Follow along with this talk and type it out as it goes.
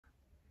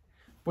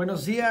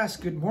Buenos dias,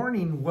 good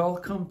morning.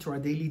 Welcome to our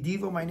daily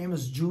Devo. My name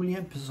is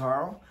Julian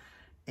Pizarro,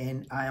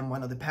 and I am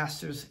one of the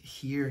pastors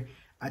here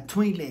at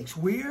Twin Lakes.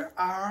 We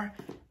are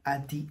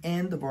at the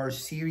end of our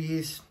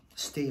series,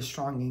 Stay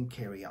Strong and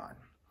Carry On.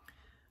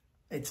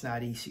 It's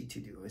not easy to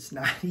do. It's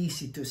not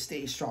easy to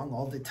stay strong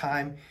all the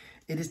time.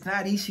 It is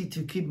not easy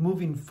to keep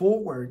moving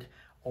forward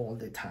all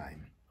the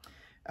time.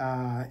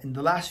 In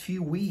the last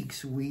few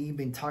weeks, we've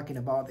been talking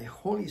about the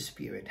Holy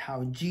Spirit,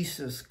 how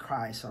Jesus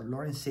Christ, our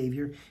Lord and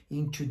Savior,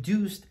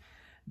 introduced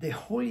the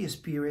Holy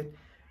Spirit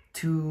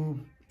to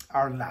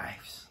our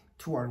lives,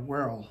 to our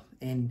world,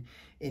 and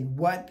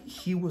what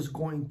He was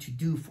going to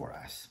do for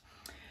us.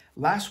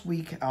 Last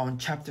week on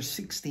chapter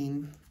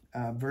 16,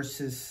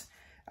 verses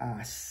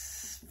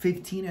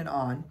 15 and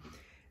on,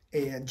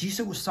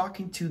 Jesus was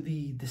talking to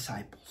the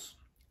disciples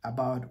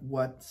about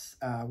what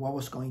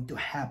was going to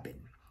happen.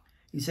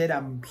 He said,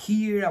 I'm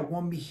here, I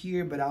won't be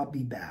here, but I'll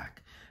be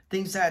back.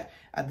 Things that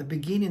at the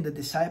beginning the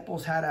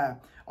disciples had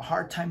a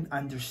hard time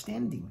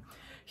understanding.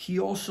 He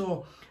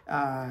also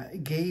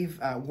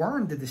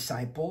warned the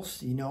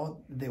disciples,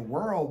 the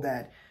world,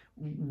 that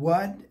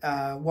what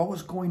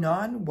was going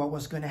on, what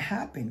was going to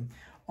happen.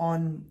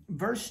 On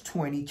verse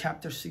 20,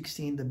 chapter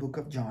 16, the book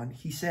of John,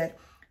 he said,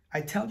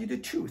 I tell you the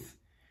truth,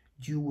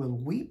 you will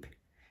weep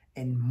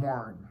and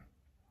mourn.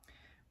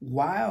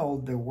 While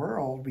the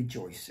world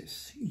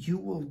rejoices, you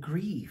will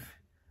grieve,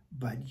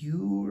 but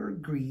your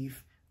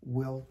grief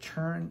will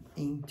turn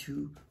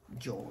into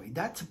joy.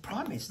 That's a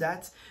promise.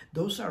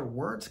 Those are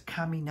words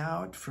coming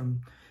out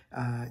from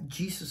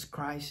Jesus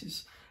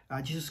Christ's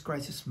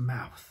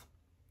mouth.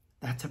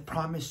 That's a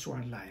promise to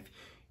our life.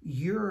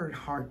 Your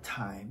hard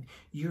time,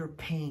 your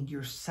pain,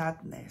 your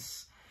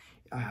sadness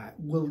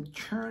will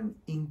turn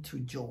into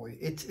joy.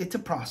 It's a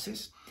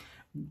process.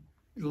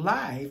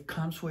 Life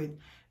comes with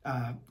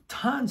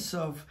tons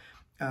of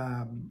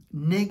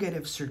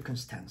negative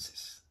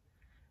circumstances.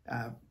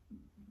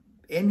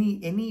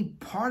 Any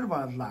part of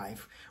our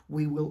life,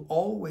 we will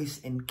always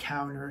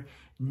encounter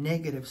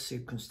negative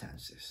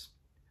circumstances.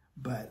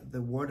 But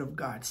the Word of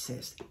God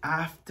says,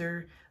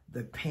 after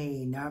the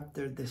pain,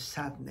 after the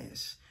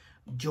sadness,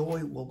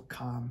 joy will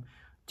come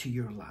to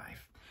your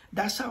life.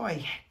 That's how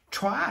I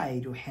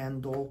try to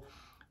handle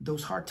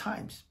those hard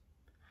times.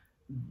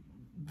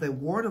 The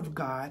Word of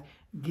God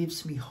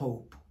gives me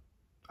hope.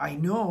 I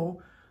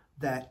know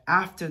that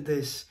after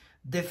this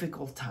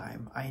difficult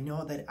time, I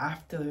know that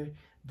after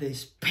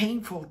this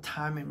painful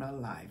time in my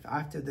life,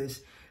 after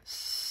this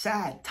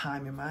sad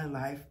time in my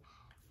life,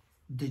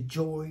 the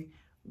joy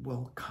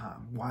will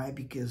come. Why?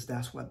 Because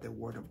that's what the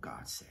Word of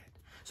God said.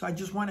 So I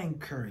just want to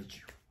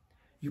encourage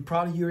you.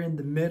 You're in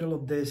the middle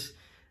of this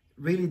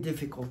really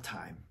difficult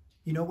time.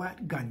 You know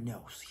what? God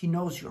knows. He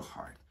knows your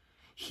heart.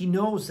 He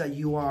knows that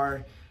you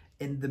are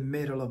in the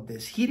middle of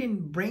this. He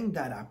didn't bring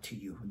that up to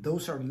you.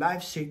 Those are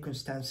life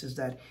circumstances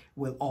that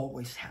will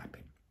always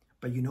happen.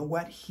 But you know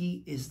what?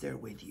 He is there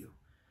with you.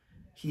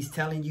 He's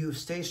telling you,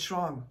 stay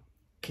strong,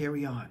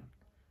 carry on.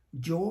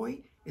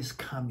 Joy is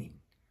coming.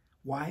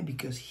 Why?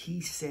 Because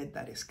He said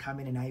that it's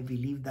coming, and I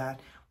believe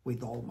that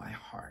with all my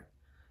heart.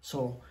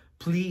 So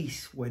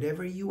please,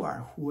 whatever you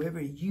are,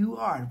 whoever you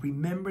are,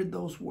 remember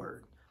those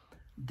words.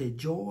 The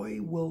joy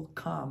will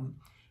come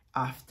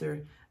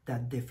after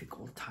that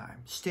difficult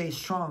time. Stay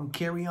strong,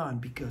 carry on,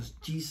 because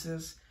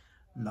Jesus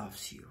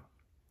loves you.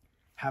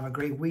 Have a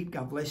great week.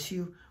 God bless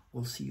you.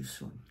 We'll see you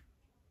soon.